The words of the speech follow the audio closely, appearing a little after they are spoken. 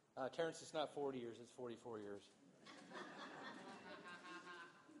Terrence, it's not 40 years, it's 44 years.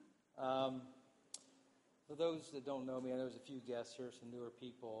 For those that don't know me, I know there's a few guests here, some newer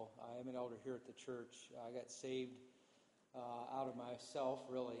people. I am an elder here at the church. I got saved out of myself,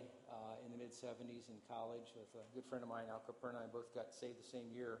 really, in the mid-'70s in college with a good friend of mine, Al Cooper, and I both got saved the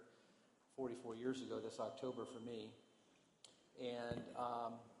same year, 44 years ago, this October for me. And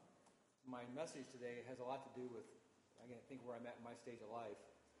my message today has a lot to do with, I'm going to think where I'm at in my stage of life.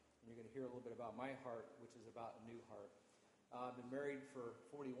 And you're going to hear a little bit about my heart, which is about a new heart. I've been married for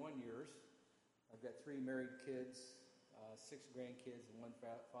 41 years. I've got 3 married kids, 6 grandkids, and 1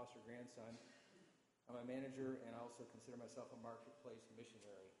 foster grandson. I'm a manager, and I also consider myself a marketplace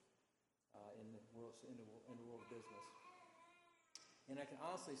missionary in the world of business. And I can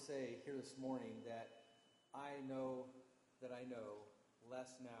honestly say here this morning that I know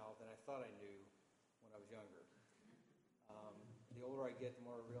less now than I thought I knew when I was younger. The older I get, the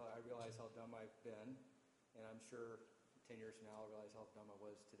more I realize how dumb I've been, and I'm sure 10 years from now I'll realize how dumb I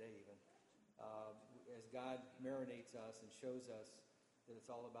was today even. As God marinates us and shows us that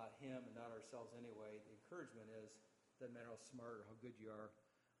it's all about Him and not ourselves anyway, the encouragement is, doesn't matter how smart or how good you are,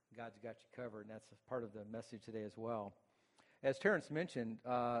 God's got you covered, and that's part of the message today as well. As Terrence mentioned,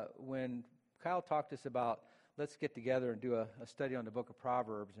 when Kyle talked to us about let's get together and do a study on the book of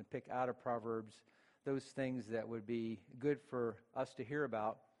Proverbs and pick out of Proverbs those things that would be good for us to hear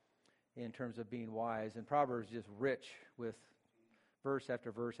about in terms of being wise. And Proverbs is just rich with verse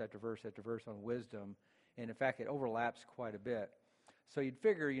after verse after verse after verse on wisdom. And in fact, it overlaps quite a bit. So you'd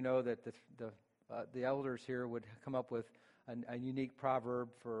figure, that the elders here would come up with a unique proverb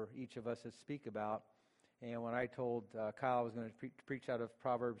for each of us to speak about. And when I told Kyle I was going to preach out of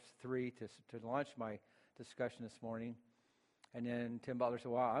Proverbs 3 to launch my discussion this morning, and then Tim Butler said,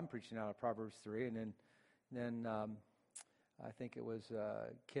 "Wow, I'm preaching out of Proverbs 3." And then I think it was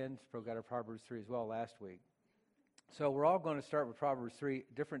Ken spoke out of Proverbs 3 as well last week. So we're all going to start with Proverbs 3,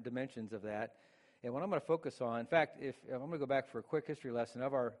 different dimensions of that. And what I'm going to focus on, in fact, if I'm going to go back for a quick history lesson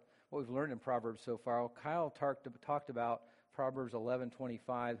of what we've learned in Proverbs so far. Kyle talked about Proverbs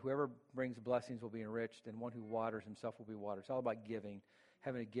 11:25. Whoever brings blessings will be enriched, and one who waters himself will be watered. It's all about giving,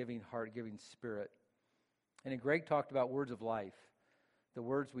 having a giving heart, giving spirit. And then Greg talked about words of life. The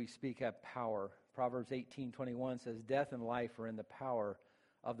words we speak have power. Proverbs 18:21 says, "Death and life are in the power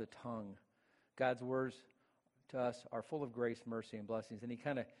of the tongue." God's words to us are full of grace, mercy, and blessings. And he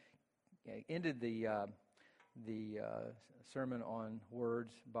kind of ended the sermon on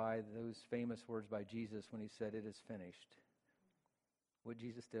words by those famous words by Jesus when he said, "It is finished." What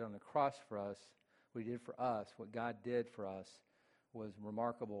Jesus did on the cross for us, what he did for us, what God did for us was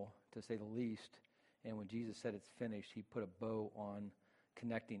remarkable, to say the least. And when Jesus said it's finished, he put a bow on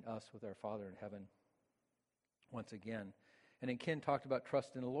connecting us with our Father in heaven once again. And then Ken talked about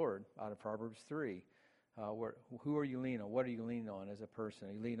trust in the Lord out of Proverbs 3. Who are you leaning on? What are you leaning on as a person?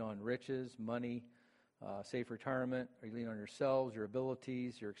 Are you leaning on riches, money, safe retirement? Are you leaning on yourselves, your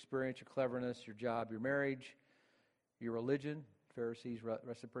abilities, your experience, your cleverness, your job, your marriage, your religion? Pharisees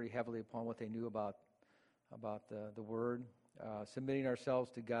rested pretty heavily upon what they knew about the Word. Submitting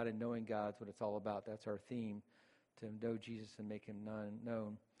ourselves to God and knowing God's what it's all about. That's our theme, to know Jesus and make Him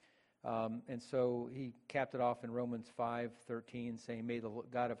known. And so he capped it off in Romans 5:13, saying, "May the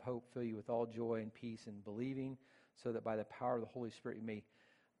God of hope fill you with all joy and peace in believing, so that by the power of the Holy Spirit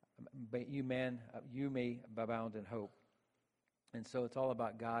you may abound in hope." And so it's all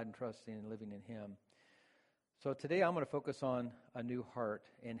about God and trusting and living in Him. So today I'm going to focus on a new heart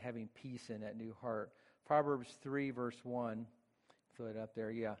and having peace in that new heart. Proverbs 3 verse 1, throw it up there,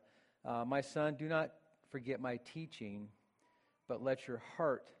 yeah. "My son, do not forget my teaching, but let your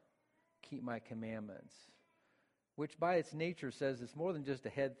heart keep my commandments." Which by its nature says it's more than just a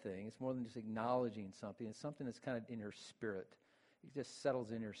head thing. It's more than just acknowledging something. It's something that's kind of in your spirit. It just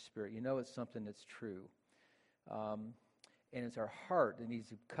settles in your spirit. You know it's something that's true. And it's our heart that needs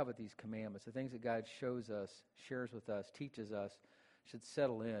to covet these commandments. The things that God shows us, shares with us, teaches us, should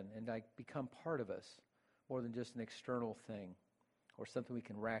settle in and become part of us more than just an external thing or something we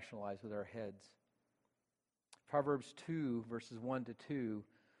can rationalize with our heads. Proverbs 2, verses 1 to 2.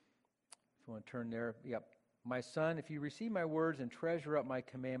 If you want to turn there. Yep. "My son, if you receive my words and treasure up my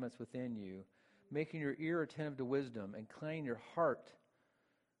commandments within you, making your ear attentive to wisdom, and inclining your heart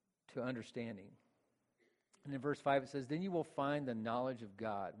to understanding." And in verse 5 it says, "Then you will find the knowledge of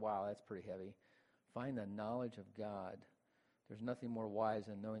God." Wow, that's pretty heavy. Find the knowledge of God. There's nothing more wise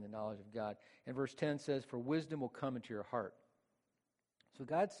than knowing the knowledge of God. And verse 10 says, "For wisdom will come into your heart." So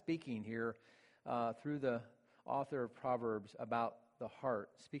God's speaking here through the author of Proverbs about the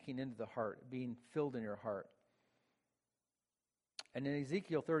heart, speaking into the heart, being filled in your heart. And then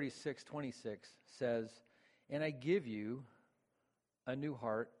Ezekiel 36:26 says, "And I give you a new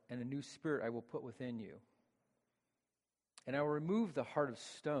heart, and a new spirit I will put within you. And I will remove the heart of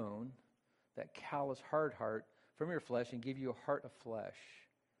stone, that callous, hard heart, from your flesh, and give you a heart of flesh."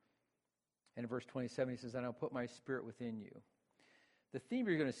 And in verse 27, he says, "And I'll put my spirit within you." The theme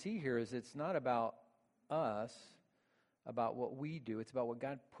you're going to see here is it's not about us, about what we do. It's about what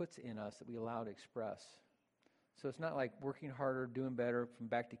God puts in us that we allow to express. So it's not like working harder, doing better. From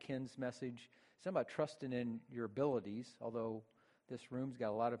back to Ken's message, it's not about trusting in your abilities, although this room's got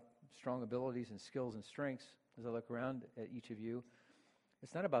a lot of strong abilities and skills and strengths as I look around at each of you.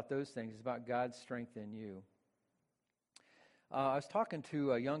 It's not about those things. It's about God's strength in you. I was talking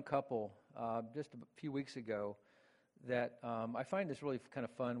to a young couple just a few weeks ago that I find this really kind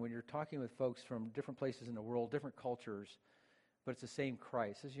of fun when you're talking with folks from different places in the world, different cultures, but it's the same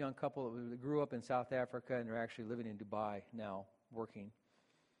Christ. This young couple that grew up in South Africa, and they're actually living in Dubai now, working.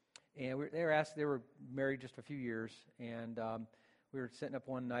 And they were married just a few years, and we were sitting up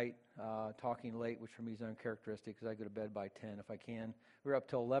one night talking late, which for me is uncharacteristic because I go to bed by 10 if I can. We were up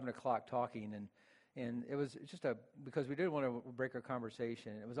till 11 o'clock talking, and it was just because we didn't want to break our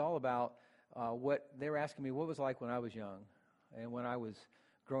conversation. It was all about what they were asking me, what it was like when I was young and when I was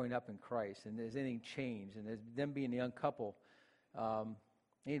growing up in Christ, and has anything changed? And as them being a young couple,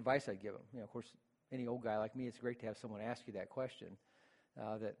 any advice I'd give them. You know, of course, any old guy like me, it's great to have someone ask you that question,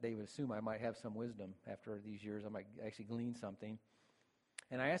 that they would assume I might have some wisdom after these years. I might actually glean something.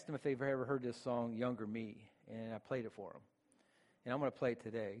 And I asked them if they've ever heard this song, "Younger Me," and I played it for them. And I'm going to play it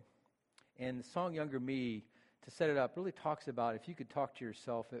today. And the song "Younger Me," to set it up, really talks about if you could talk to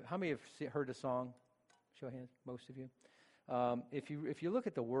yourself. How many have heard the song? Show of hands, most of you. If you look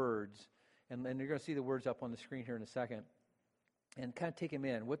at the words, and you're going to see the words up on the screen here in a second, and kind of take them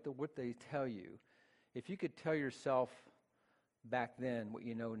in, what they tell you. If you could tell yourself back then what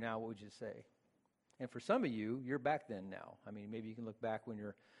you know now, what would you say? And for some of you, you're back then now. I mean, maybe you can look back when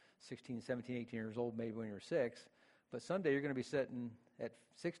you're 16, 17, 18 years old, maybe when you're 6. But someday you're going to be sitting at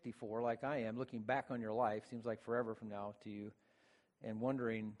 64, like I am, looking back on your life, seems like forever from now to you, and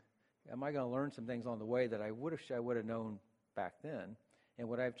wondering, am I going to learn some things on the way that I would have known back then, and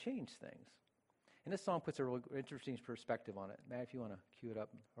would I have changed things? And this song puts a really interesting perspective on it. Matt, if you want to cue it up,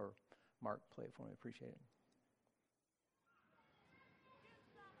 or Mark, play it for me, appreciate it.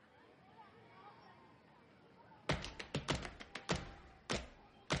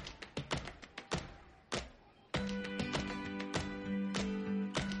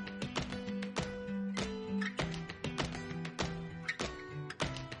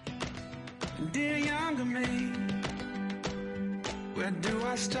 Dear younger me, where do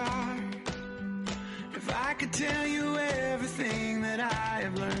I start? If I could tell you everything that I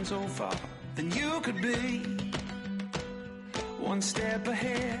have learned so far, then you could be one step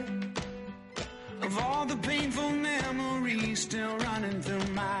ahead of all the painful memories still running through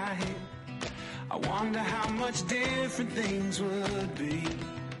my head. I wonder how much different things would be,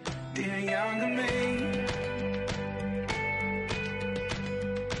 dear younger me.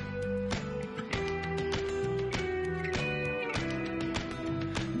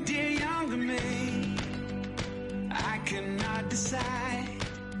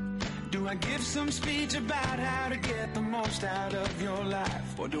 Do I give some speech about how to get the most out of your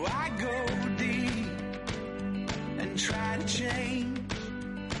life? Or do I go deep and try to change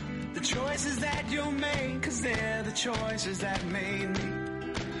the choices that you made? 'Cause they're the choices that made me.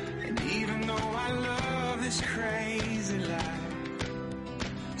 And even though I love this crazy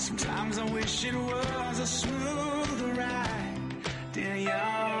life, sometimes I wish it was a smoother ride, dear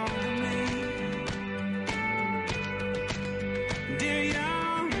younger me. Dear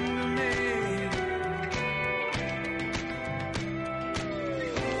younger me.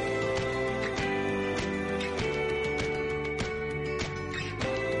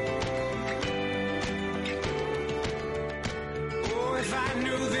 Oh, if I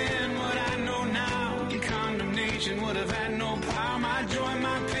knew then what I know now, your condemnation would have had no power. My joy,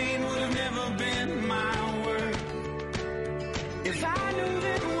 my pain would have never been my word. If I knew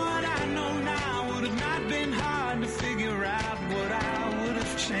then what I know now, would have not been hard to figure out what I would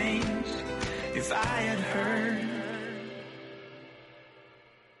have changed if I had heard.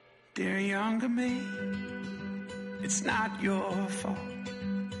 Dear younger me, it's not your fault.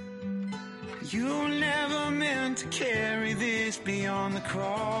 You were never meant to carry this beyond the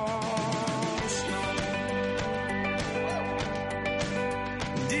cross. No.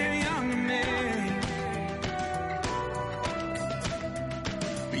 Dear younger me,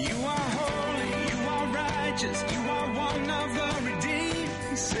 you are holy, you are righteous, you are one of the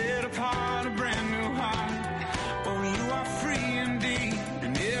redeemed, set apart, a brand new heart. Oh, you are free and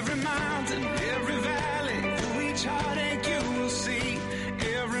mountain, every valley, through each heartache you will see.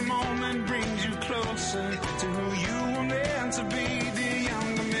 Every moment brings you closer to who you were meant to be, the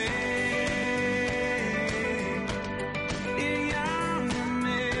younger me. The younger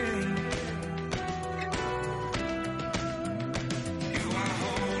me. You are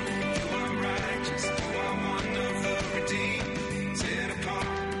holy, you are righteous, you are one of the redeemed, set apart,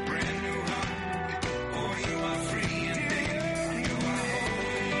 brand new heart. Oh, you are free indeed. You are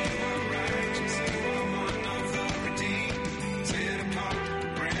holy, you are righteous, you are one of the redeemed, set apart,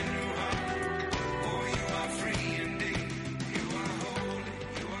 brand new heart. Oh, you are free indeed. You are holy,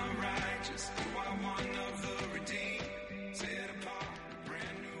 you are righteous, you are one of the redeemed, set apart,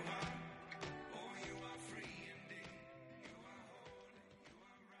 brand new heart. Oh, you are free indeed. You are holy, you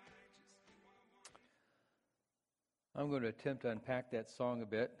are righteous. I'm going to attempt to unpack that song a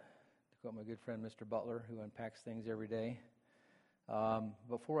bit. To quote my good friend Mr. Butler, who unpacks things every day.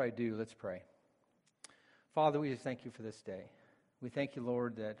 Before I do, let's pray. Father, we just thank you for this day. We thank you,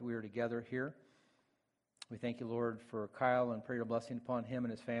 Lord, that we are together here. We thank you, Lord, for Kyle, and pray your blessing upon him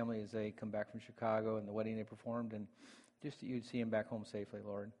and his family as they come back from Chicago and the wedding they performed, and just that you'd see him back home safely,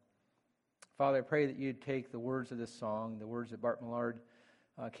 Lord. Father, I pray that you'd take the words of this song, the words that Bart Millard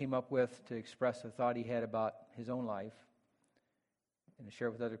came up with to express the thought he had about his own life, and to share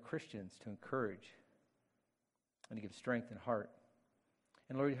it with other Christians to encourage and to give strength and heart.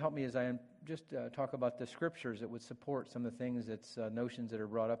 And Lord, help me as I just talk about the scriptures that would support some of the things, that's notions that are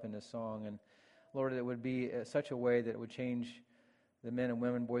brought up in this song. And Lord, it would be such a way that it would change the men and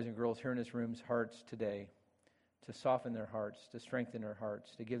women, boys and girls here in this room's hearts today, to soften their hearts, to strengthen their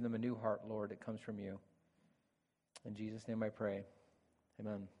hearts, to give them a new heart, Lord, that comes from you. In Jesus' name I pray.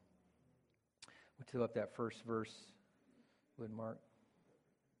 Amen. We'll fill up that first verse, would Mark?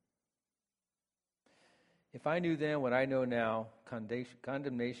 If I knew then what I know now,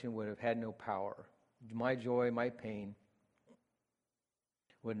 condemnation would have had no power. My joy, my pain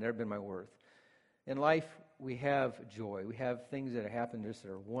would have never been my worth. In life, we have joy. We have things that happen to us that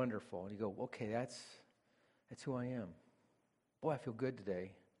are wonderful. And you go, okay, that's who I am. Boy, I feel good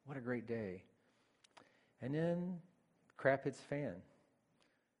today. What a great day. And then crap hits the fan.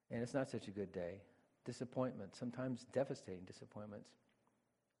 And it's not such a good day. Disappointment, sometimes devastating disappointments.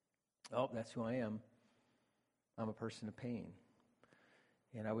 Oh, that's who I am. I'm a person of pain.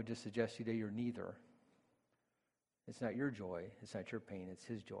 And I would just suggest today you're neither. It's not your joy. It's not your pain. It's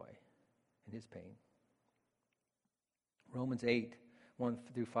his joy and his pain. Romans 8,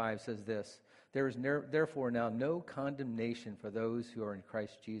 1-5 says this: There is therefore now no condemnation for those who are in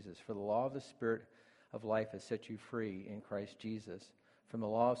Christ Jesus. For the law of the Spirit of life has set you free in Christ Jesus from the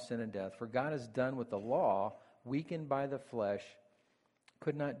law of sin and death. For God has done what the law, weakened by the flesh,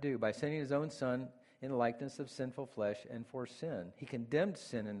 could not do. By sending his own Son in the likeness of sinful flesh, and for sin. He condemned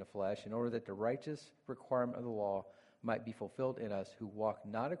sin in the flesh in order that the righteous requirement of the law might be fulfilled in us who walk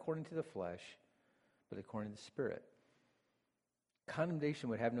not according to the flesh, but according to the Spirit. Condemnation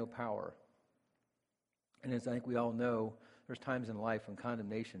would have no power. And as I think we all know, there's times in life when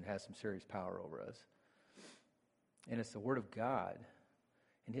condemnation has some serious power over us. And it's the Word of God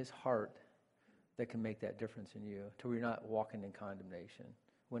and his heart that can make that difference in you, till you're not walking in condemnation.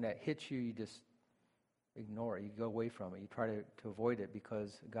 When that hits you, you just ignore it. You go away from it. You try to avoid it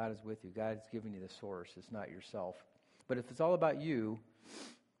because God is with you. God is giving you the source. It's not yourself. But if it's all about you,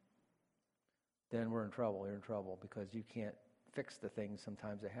 then we're in trouble. You're in trouble because you can't fix the things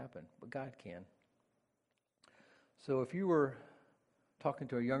sometimes that happen. But God can. So if you were talking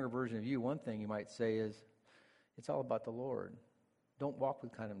to a younger version of you, one thing you might say is, it's all about the Lord. Don't walk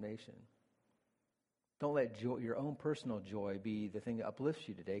with condemnation. Don't let joy, your own personal joy, be the thing that uplifts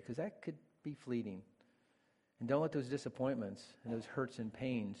you today, because that could be fleeting. And don't let those disappointments and those hurts and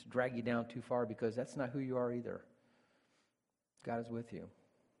pains drag you down too far, because that's not who you are either. God is with you.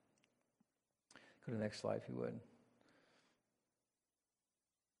 Go to the next slide, if you would.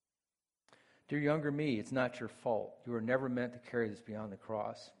 Dear younger me, it's not your fault. You were never meant to carry this beyond the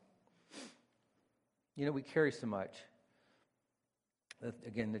cross. You know, we carry so much.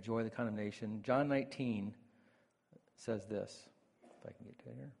 Again, the joy of the condemnation. John 19 says this, if I can get to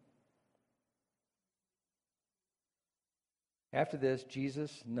it here. After this,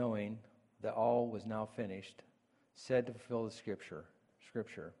 Jesus, knowing that all was now finished, said to fulfill the scripture,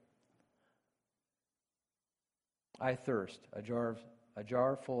 I thirst. A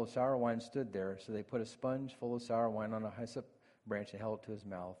jar full of sour wine stood there, so they put a sponge full of sour wine on a hyssop branch and held it to his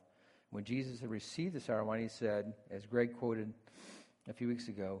mouth. When Jesus had received the sour wine, he said, as Greg quoted a few weeks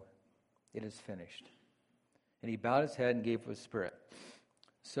ago, it is finished. And he bowed his head and gave up his spirit.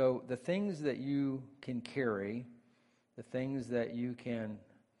 So the things that you can carry, the things that you can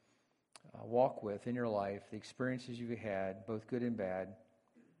walk with in your life, the experiences you've had, both good and bad,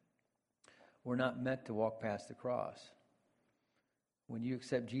 were not meant to walk past the cross. When you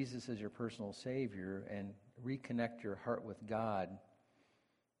accept Jesus as your personal Savior and reconnect your heart with God,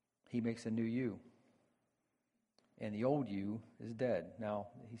 He makes a new you. And the old you is dead. Now,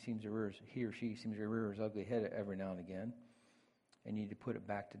 he or she seems to rear his ugly head every now and again. And you need to put it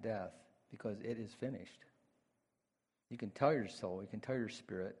back to death because it is finished. You can tell your soul, you can tell your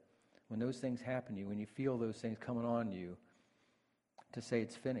spirit, when those things happen to you, when you feel those things coming on you, to say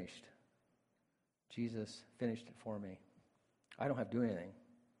it's finished. Jesus finished it for me. I don't have to do anything.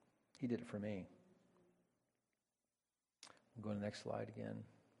 He did it for me. We'll go to the next slide again.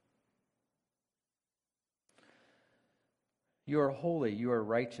 You are holy, you are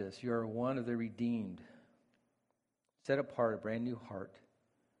righteous, you are one of the redeemed. Set apart a brand new heart.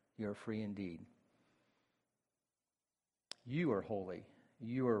 You are free indeed. You are holy,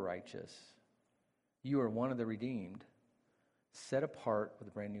 you are righteous. You are one of the redeemed. Set apart with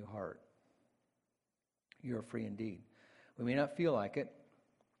a brand new heart. You are free indeed. We may not feel like it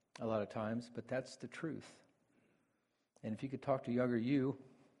a lot of times, but that's the truth. And if you could talk to younger you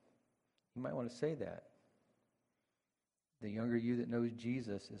might want to say that. The younger you that knows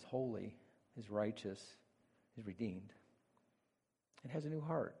Jesus is holy, is righteous, is redeemed, and has a new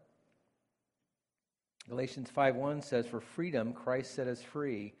heart. Galatians 5:1 says, "For freedom Christ set us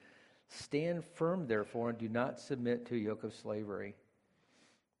free. Stand firm, therefore, and do not submit to a yoke of slavery."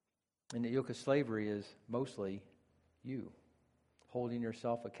 And the yoke of slavery is mostly you, holding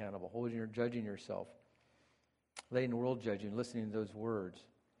yourself accountable, judging yourself, letting the world judge you, and listening to those words.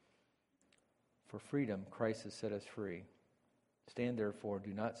 For freedom, Christ has set us free. Stand therefore,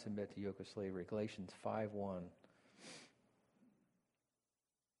 do not submit to the yoke of slavery. Galatians 5:1.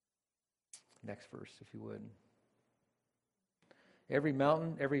 Next verse, if you would. Every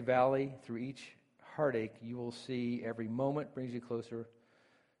mountain, every valley, through each heartache you will see, every moment brings you closer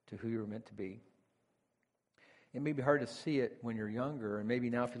to who you're meant to be. It may be hard to see it when you're younger, and maybe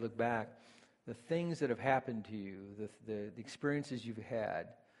now if you look back, the things that have happened to you, the experiences you've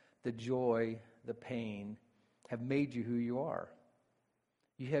had, the joy, the pain, have made you who you are.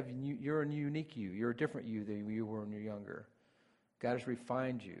 You're a unique you. You're a different you than you were when you're younger. God has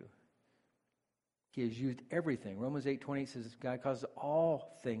refined you. He has used everything. Romans 8:20 says God causes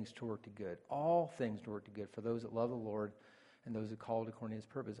all things to work to good. All things to work to good for those that love the Lord and those that called according to His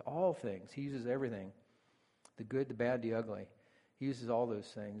purpose. All things. He uses everything. The good, the bad, the ugly. He uses all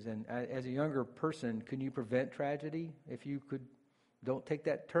those things. And as a younger person, can you prevent tragedy? If you don't take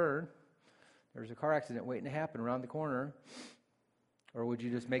that turn, there's a car accident waiting to happen around the corner. Or would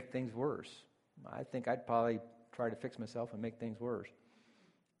you just make things worse? I think I'd probably try to fix myself and make things worse.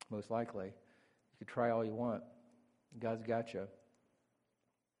 Most likely. You could try all you want. God's got you.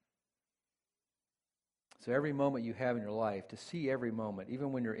 So every moment you have in your life, to see every moment,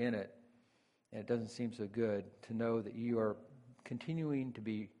 even when you're in it, and it doesn't seem so good, to know that you are continuing to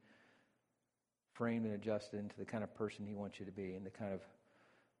be framed and adjusted into the kind of person He wants you to be and the kind of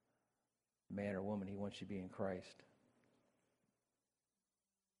man or woman He wants you to be in Christ.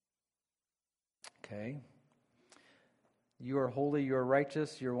 Okay. You are holy, you are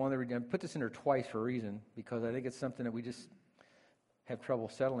righteous, you're one of the redeemed. I put this in there twice for a reason, because I think it's something that we just have trouble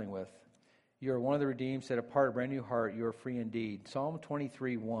settling with. You are one of the redeemed, set apart, a brand new heart, you are free indeed. Psalm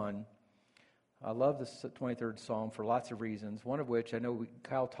 23:1. I love this 23rd Psalm for lots of reasons, one of which I know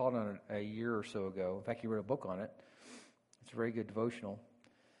Kyle taught on it a year or so ago. In fact, he wrote a book on it. It's a very good devotional.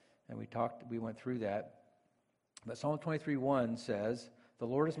 And we went through that. But Psalm 23:1 says, "The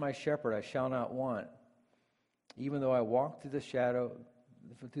Lord is my shepherd, I shall not want. Even though I walk through the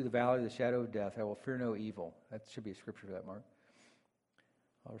valley of the shadow of death, I will fear no evil." That should be a scripture for that, Mark.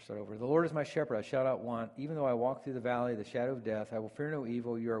 I'll start over. "The Lord is my shepherd, I shall not want. Even though I walk through the valley of the shadow of death, I will fear no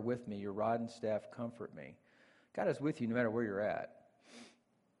evil. You are with me. Your rod and staff comfort me." God is with you no matter where you're at.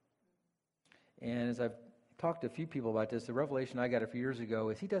 And as I've talked to a few people about this, the revelation I got a few years ago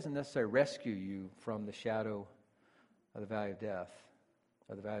is He doesn't necessarily rescue you from the shadow of the valley of death,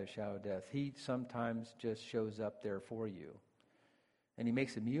 of the valley of the shadow of death. He sometimes just shows up there for you. And He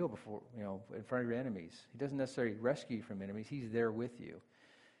makes a meal in front of your enemies. He doesn't necessarily rescue you from enemies. He's there with you.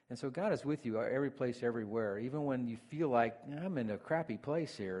 And so God is with you every place, everywhere. Even when you feel like, I'm in a crappy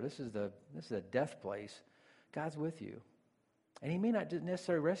place here. This is a death place. God's with you. And He may not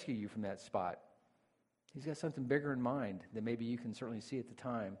necessarily rescue you from that spot. He's got something bigger in mind that maybe you can certainly see at the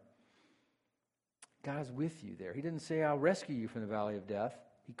time. God's with you there. He didn't say, I'll rescue you from the valley of death.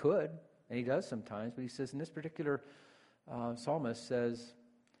 He could, and He does sometimes. But He says, in this particular psalmist says,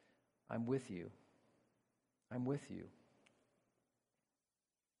 I'm with you. I'm with you.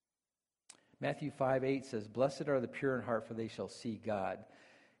 Matthew 5:8 says, "Blessed are the pure in heart, for they shall see God."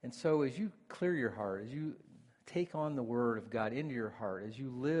 And so as you clear your heart, as you take on the Word of God into your heart, as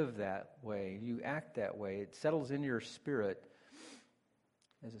you live that way, you act that way, it settles in your spirit.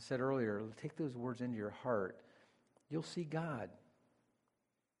 As I said earlier, take those words into your heart. You'll see God.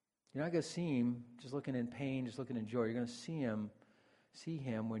 You're not going to see Him just looking in pain, just looking in joy. You're going to see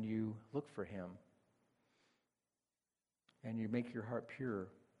Him when you look for Him. And you make your heart pure,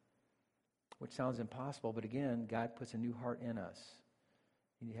 which sounds impossible, but again, God puts a new heart in us.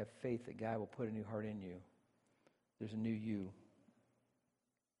 You need to have faith that God will put a new heart in you. There's a new you.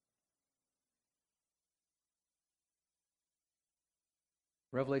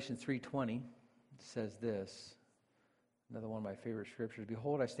 Revelation 3:20 says this, another one of my favorite scriptures.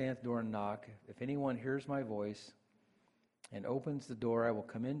 "Behold, I stand at the door and knock. If anyone hears my voice and opens the door, I will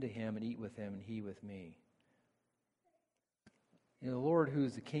come into him and eat with him and he with me." You know, the Lord, who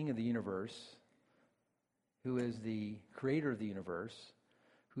is the King of the universe, who is the creator of the universe,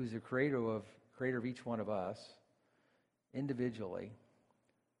 who is the creator of each one of us individually,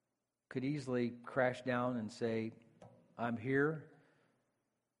 could easily crash down and say, "I'm here.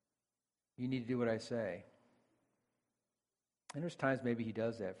 You need to do what I say." And there's times maybe He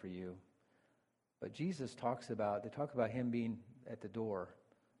does that for you. But Jesus talk about Him being at the door,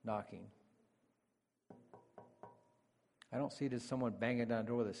 knocking. I don't see it as someone banging down the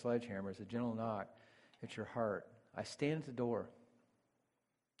door with a sledgehammer. It's a gentle knock at your heart. I stand at the door,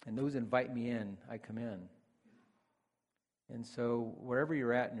 and those invite me in, I come in. And so wherever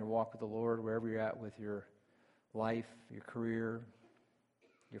you're at in your walk with the Lord, wherever you're at with your life, your career,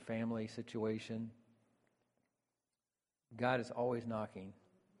 your family situation, God is always knocking.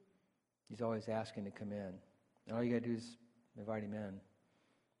 He's always asking to come in. And all you got to do is invite Him in.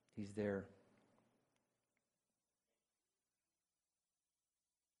 He's there.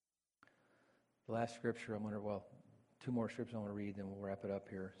 The last scripture two more scriptures I want to read, then we'll wrap it up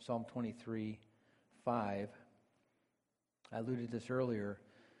here. Psalm 23:5. I alluded to this earlier.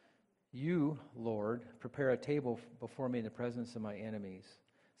 "You, Lord, prepare a table before me in the presence of my enemies."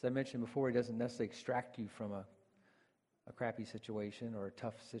 As I mentioned before, He doesn't necessarily extract you from a crappy situation or a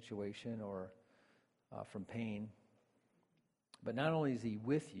tough situation or from pain. But not only is He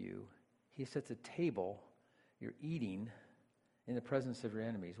with you, He sets a table, you're eating, in the presence of your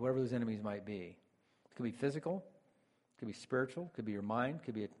enemies, whatever those enemies might be. It could be physical, it could be spiritual, it could be your mind, it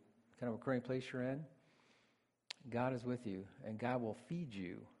could be a kind of recurring place you're in. God is with you, and God will feed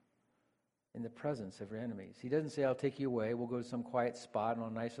you in the presence of your enemies. He doesn't say, "I'll take you away. We'll go to some quiet spot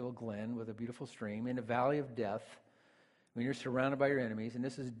on a nice little glen with a beautiful stream in a valley of death," when you're surrounded by your enemies. And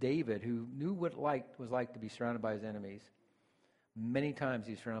this is David, who knew what it was like to be surrounded by his enemies. Many times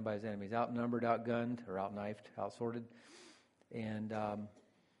he's surrounded by his enemies, outnumbered, outgunned, or outknifed, outsworted. And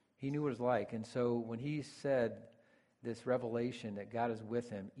he knew what it was like. And so when he said this revelation that God is with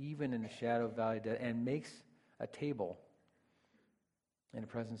him, even in the shadow of the valley of death, and makes a table in the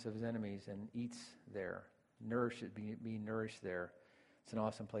presence of his enemies and eats there, being nourished there, it's an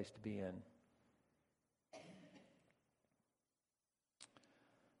awesome place to be in.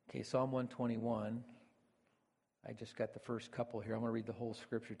 Okay, Psalm 121. I just got the first couple here. I'm going to read the whole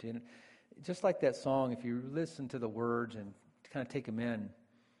scripture to you. Just like that song, if you listen to the words and kind of take them in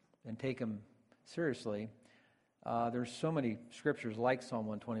and take them seriously, there's so many scriptures like Psalm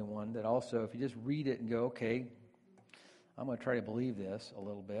 121 that also, if you just read it and go, okay, I'm going to try to believe this a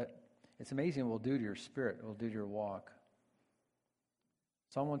little bit, it's amazing what it will do to your spirit, it will do to your walk.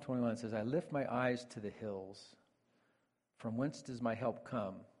 Psalm 121 says, "I lift my eyes to the hills. From whence does my help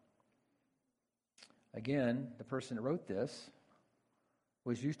come?" Again, the person that wrote this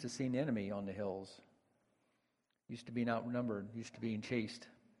was used to seeing the enemy on the hills, used to being outnumbered, used to being chased.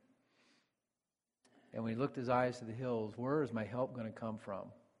 And when he looked his eyes to the hills, where is my help going to come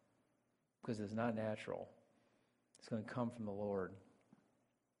from? Because it's not natural. It's going to come from the Lord.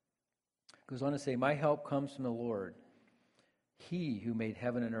 It goes on to say, "My help comes from the Lord, He who made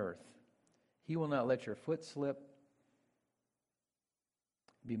heaven and earth. He will not let your foot slip,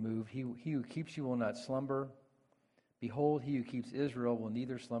 be moved. He who keeps you will not slumber. Behold, He who keeps Israel will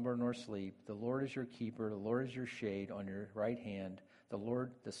neither slumber nor sleep. The Lord is your keeper. The Lord is your shade on your right hand.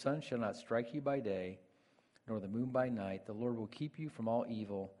 The sun shall not strike you by day, nor the moon by night. The Lord will keep you from all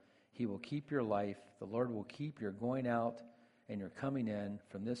evil. He will keep your life. The Lord will keep your going out and your coming in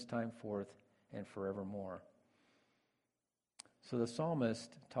from this time forth and forevermore." So the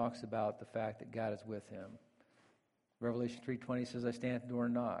psalmist talks about the fact that God is with him. Revelation 3:20 says, "I stand at the door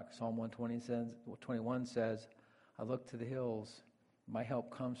and knock." Psalm 121 says, "I look to the hills. My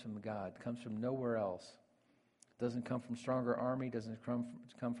help comes from God, comes from nowhere else." Doesn't come from stronger army, doesn't come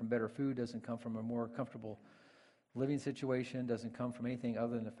from better food, doesn't come from a more comfortable living situation, doesn't come from anything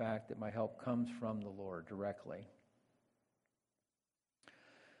other than the fact that my help comes from the Lord directly.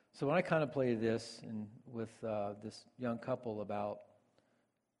 So when I contemplated this and with this young couple about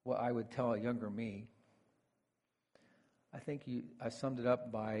what I would tell a younger me, I think I summed it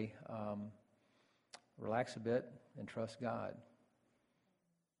up by relax a bit and trust God.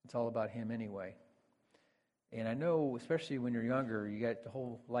 It's all about Him anyway. And I know, especially when you're younger, you got the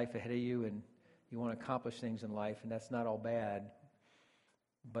whole life ahead of you and you want to accomplish things in life, and that's not all bad.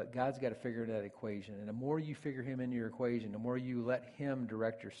 But God's got to figure that equation. And the more you figure Him into your equation, the more you let Him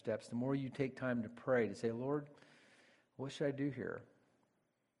direct your steps, the more you take time to pray, to say, Lord, what should I do here?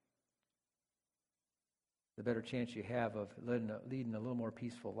 The better chance you have of leading a little more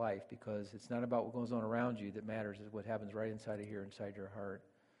peaceful life, because it's not about what goes on around you that matters. It's what happens right inside of here, inside your heart.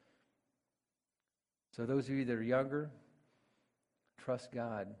 So those of you that are younger, trust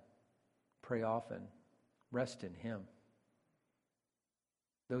God. Pray often. Rest in Him.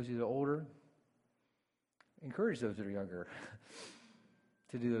 Those of you that are older, encourage those that are younger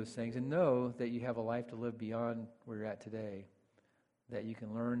to do those things, and know that you have a life to live beyond where you're at today, that you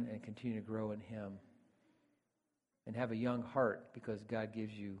can learn and continue to grow in Him. And have a young heart, because God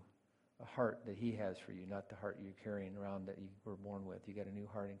gives you a heart that He has for you, not the heart you're carrying around that you were born with. You got a new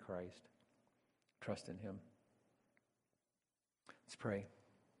heart in Christ. Trust in Him. Let's pray.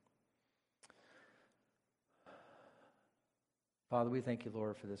 Father, we thank you,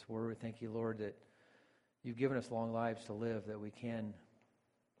 Lord, for this word. We thank you, Lord, that you've given us long lives to live, that we can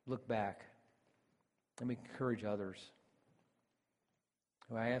look back and we encourage others.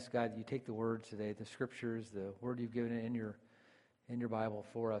 I ask, God, you take the word today, the scriptures, the word you've given in your Bible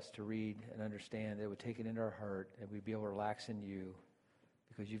for us to read and understand, that it would take it into our heart, and we'd be able to relax in you,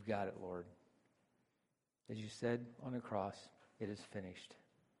 because you've got it, Lord. As you said on the cross, it is finished.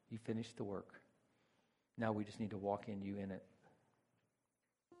 You finished the work. Now we just need to walk in you in it.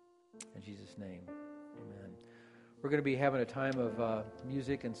 In Jesus' name, amen. We're going to be having a time of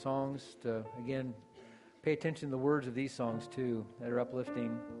music and songs to, again, pay attention to the words of these songs, too, that are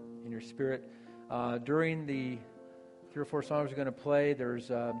uplifting in your spirit. During the 3 or 4 songs we're going to play,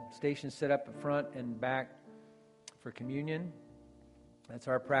 there's stations set up in front and back for communion. That's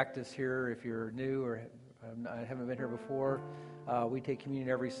our practice here. If you're new or haven't been here before, we take communion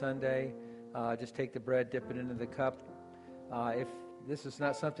every Sunday. Just take the bread, dip it into the cup. If this is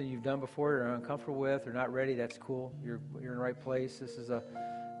not something you've done before, or uncomfortable with, or not ready, that's cool. You're in the right place. This is a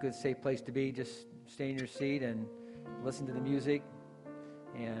good, safe place to be. Just stay in your seat and listen to the music,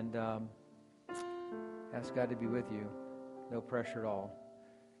 and ask God to be with you. No pressure at all.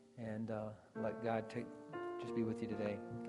 And let God just be with you today.